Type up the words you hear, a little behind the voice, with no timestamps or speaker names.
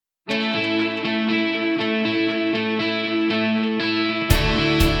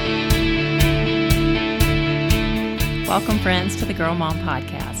Welcome, friends, to the Girl Mom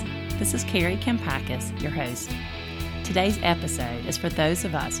Podcast. This is Carrie Kampakis, your host. Today's episode is for those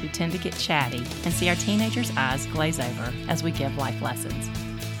of us who tend to get chatty and see our teenagers' eyes glaze over as we give life lessons.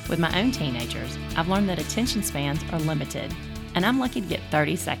 With my own teenagers, I've learned that attention spans are limited, and I'm lucky to get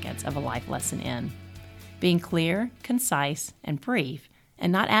 30 seconds of a life lesson in. Being clear, concise, and brief,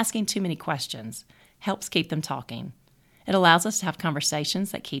 and not asking too many questions, helps keep them talking. It allows us to have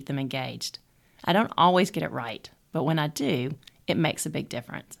conversations that keep them engaged. I don't always get it right, but when I do, it makes a big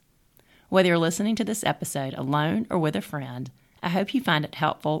difference. Whether you're listening to this episode alone or with a friend, I hope you find it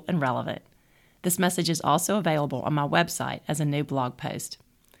helpful and relevant. This message is also available on my website as a new blog post.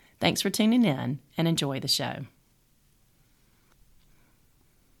 Thanks for tuning in and enjoy the show.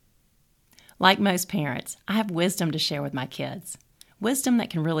 Like most parents, I have wisdom to share with my kids. Wisdom that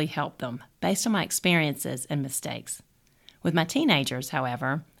can really help them based on my experiences and mistakes. With my teenagers,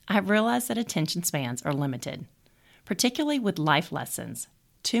 however, I have realized that attention spans are limited. Particularly with life lessons,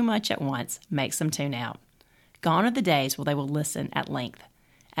 too much at once makes them tune out. Gone are the days where they will listen at length.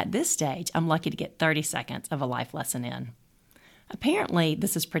 At this stage, I'm lucky to get 30 seconds of a life lesson in. Apparently,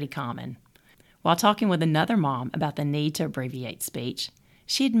 this is pretty common. While talking with another mom about the need to abbreviate speech,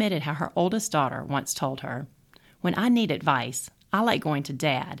 she admitted how her oldest daughter once told her, "When I need advice, I like going to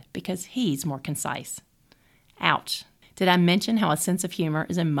Dad because he's more concise." Ouch. Did I mention how a sense of humor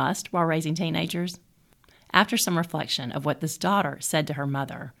is a must while raising teenagers? After some reflection of what this daughter said to her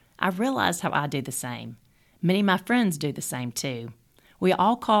mother, I realized how I do the same. Many of my friends do the same too. We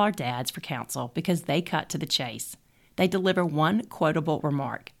all call our dads for counsel because they cut to the chase. They deliver one quotable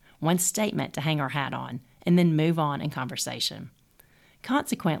remark, one statement to hang our hat on, and then move on in conversation.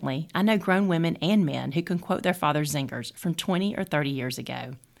 Consequently, I know grown women and men who can quote their father's zingers from 20 or 30 years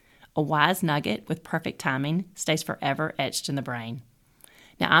ago. A wise nugget with perfect timing stays forever etched in the brain.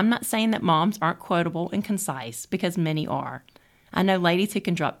 Now, I'm not saying that moms aren't quotable and concise, because many are. I know ladies who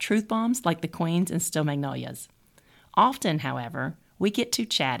can drop truth bombs like the queens in Still Magnolias. Often, however, we get too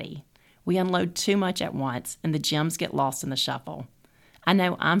chatty. We unload too much at once, and the gems get lost in the shuffle. I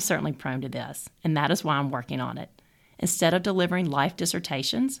know I'm certainly prone to this, and that is why I'm working on it. Instead of delivering life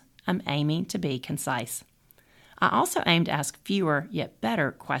dissertations, I'm aiming to be concise. I also aim to ask fewer yet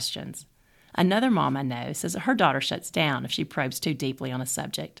better questions. Another mom I know says that her daughter shuts down if she probes too deeply on a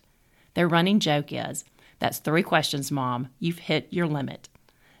subject. Their running joke is, "That's 3 questions, Mom. You've hit your limit."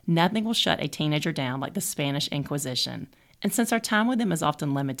 Nothing will shut a teenager down like the Spanish Inquisition, and since our time with them is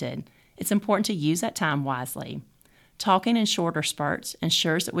often limited, it's important to use that time wisely. Talking in shorter spurts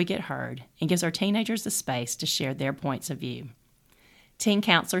ensures that we get heard and gives our teenagers the space to share their points of view. Teen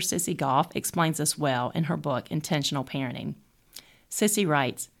counselor Sissy Goff explains this well in her book, Intentional Parenting. Sissy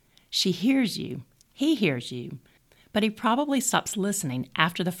writes, "She hears you, he hears you, but he probably stops listening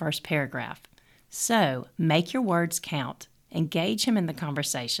after the first paragraph. So make your words count. Engage him in the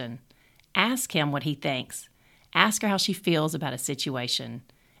conversation. Ask him what he thinks. Ask her how she feels about a situation.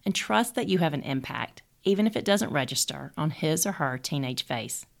 And trust that you have an impact, even if it doesn't register on his or her teenage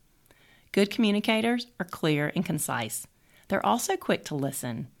face." Good communicators are clear and concise. They're also quick to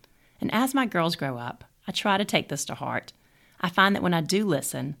listen. And as my girls grow up, I try to take this to heart. I find that when I do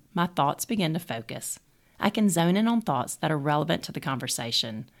listen, my thoughts begin to focus. I can zone in on thoughts that are relevant to the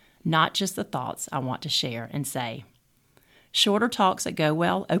conversation, not just the thoughts I want to share and say. Shorter talks that go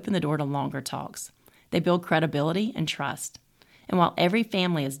well open the door to longer talks. They build credibility and trust. And while every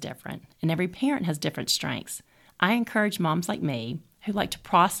family is different and every parent has different strengths, I encourage moms like me, who like to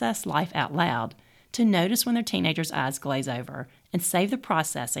process life out loud, to notice when their teenagers' eyes glaze over and save the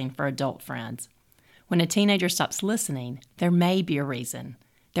processing for adult friends. When a teenager stops listening, there may be a reason.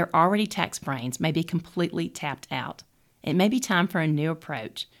 Their already taxed brains may be completely tapped out. It may be time for a new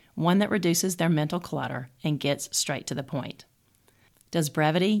approach, one that reduces their mental clutter and gets straight to the point. Does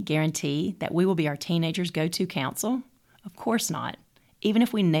brevity guarantee that we will be our teenagers' go-to counsel? Of course not. Even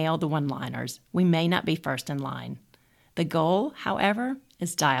if we nail the one-liners, we may not be first in line. The goal, however,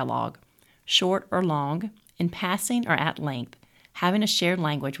 is dialogue. Short or long, in passing or at length, having a shared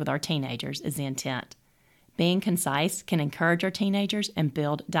language with our teenagers is the intent. Being concise can encourage our teenagers and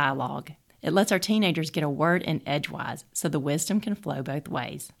build dialogue. It lets our teenagers get a word in edgewise so the wisdom can flow both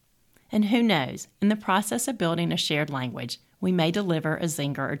ways. And who knows, in the process of building a shared language, we may deliver a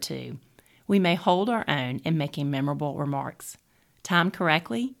zinger or two. We may hold our own in making memorable remarks. Timed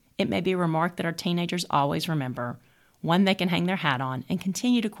correctly, it may be a remark that our teenagers always remember, one they can hang their hat on and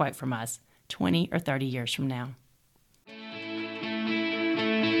continue to quote from us 20 or 30 years from now.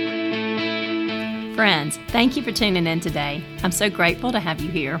 Friends, thank you for tuning in today. I'm so grateful to have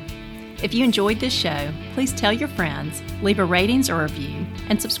you here. If you enjoyed this show, please tell your friends, leave a ratings or review,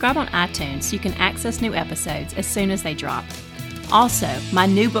 and subscribe on iTunes so you can access new episodes as soon as they drop. Also, my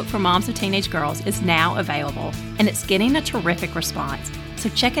new book for moms of teenage girls is now available, and it's getting a terrific response, so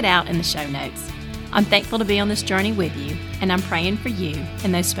check it out in the show notes. I'm thankful to be on this journey with you, and I'm praying for you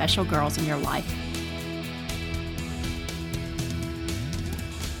and those special girls in your life.